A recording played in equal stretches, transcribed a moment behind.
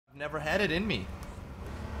Never had it in me.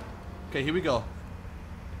 Okay, here we go.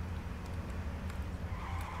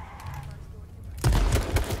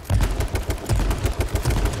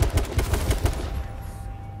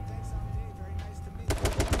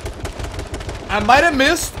 I might have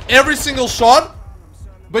missed every single shot,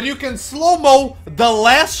 but you can slow-mo the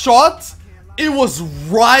last shot. It was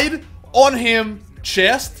right on him,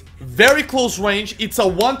 chest, very close range. It's a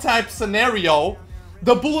one-type scenario.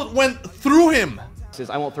 The bullet went through him.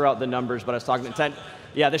 I won't throw out the numbers, but I was talking intent.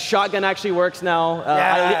 Yeah, the shotgun actually works now.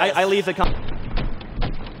 I leave the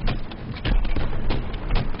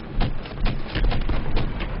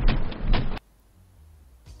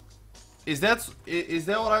Is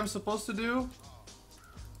that what I'm supposed to do?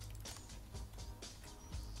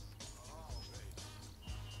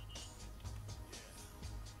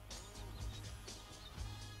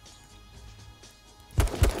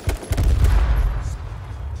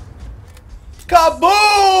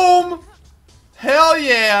 Kaboom! Hell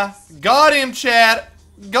yeah! Got him, chat!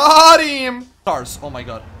 Got him! Stars. Oh my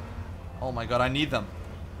god. Oh my god, I need them.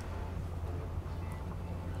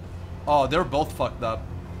 Oh, they're both fucked up.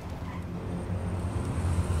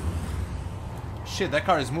 Shit, that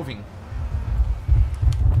car is moving.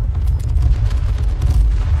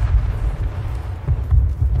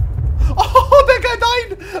 Oh, that guy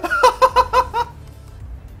died!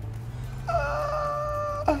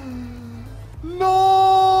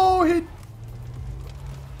 No!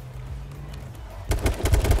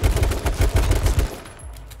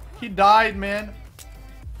 He died, man.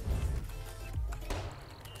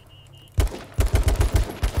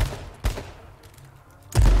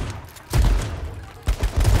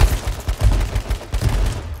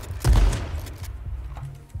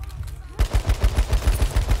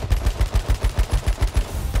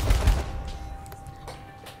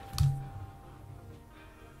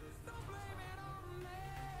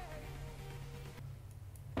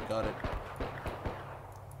 Got it.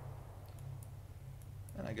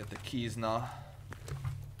 And I get the keys now.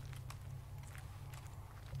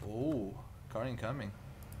 Oh, car incoming.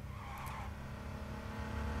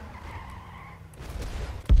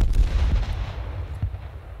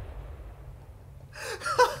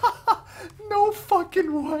 No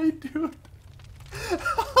fucking way, dude.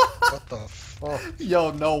 What the fuck?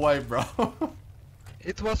 Yo, no way, bro.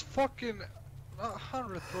 It was fucking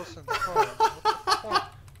 100% fine. What the fuck?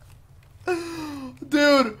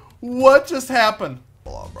 Dude, what just happened?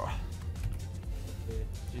 Hold on, bro.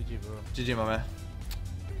 GG, bro. GG, my man.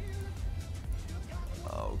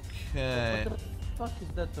 Okay. What the fuck is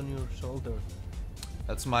that on your shoulder?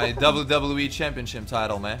 That's my WWE Championship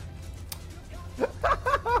title, man.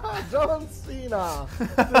 John Cena!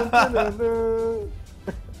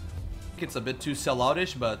 It's a bit too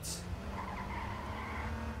selloutish, but...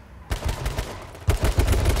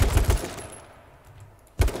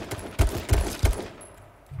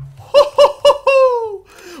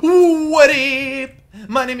 What up?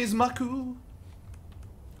 My name is Maku.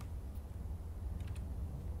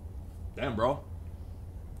 Damn, bro.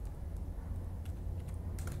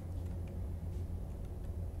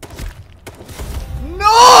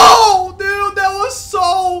 No, dude, that was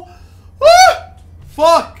so...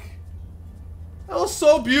 Fuck. That was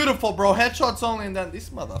so beautiful, bro. Headshots only, and then this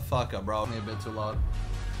motherfucker, bro. A bit too loud.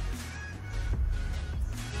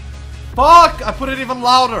 Fuck! I put it even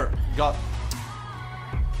louder. Got...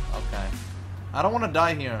 Okay. I don't want to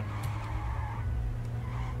die here.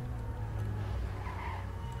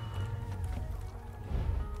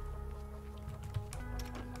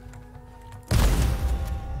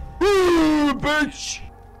 Bitch!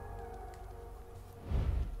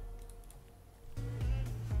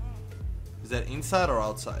 Is that inside or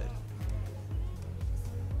outside?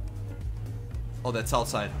 Oh, that's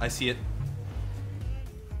outside. I see it.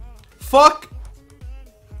 Fuck!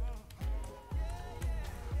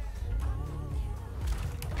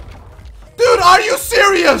 Dude, are you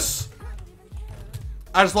serious?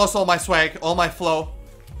 I just lost all my swag, all my flow.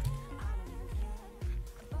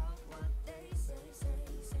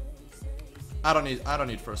 I don't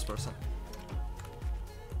need first person.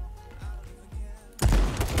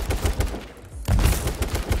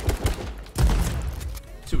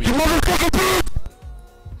 Too easy.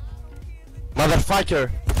 Motherfucker!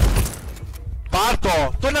 Πάρ'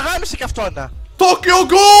 το! Τον αγάμισε κι αυτό να! Tokyo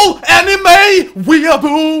Ghoul! Anime!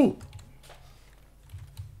 Weeaboo!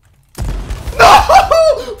 No!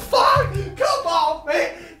 Fuck! Come on, man!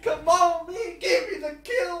 Come on, man! Give me the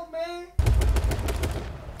kill, man!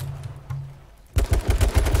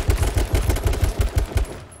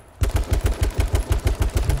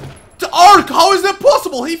 The Ark! How is that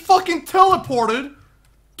possible? He fucking teleported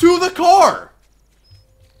to the car!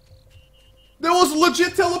 was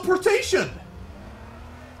legit teleportation.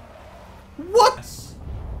 What?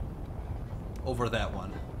 Over that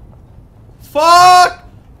one. Fuck!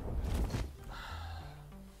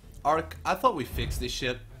 Ark, I thought we fixed this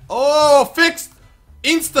shit. Oh, fixed!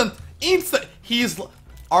 Instant! Instant!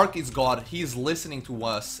 Ark is God. He is listening to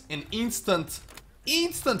us. An instant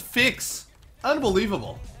fix.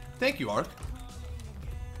 Unbelievable. Thank you, Ark.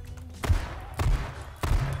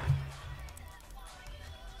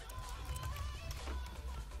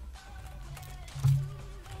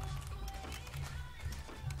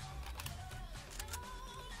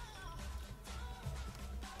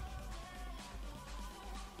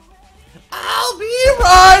 I'll be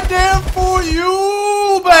right there for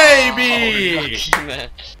you, baby. Man.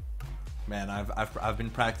 Man, I've been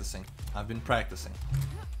practicing. I've been practicing.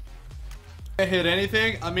 I hit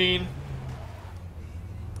anything? I mean,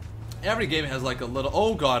 every game has like a little.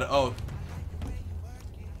 Oh god! Oh,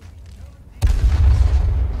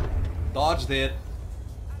 dodged it.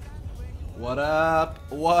 What up?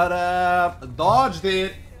 What up? Dodged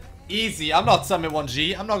it. Easy. I'm not Summit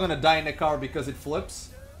 1G. I'm not gonna die in the car because it flips.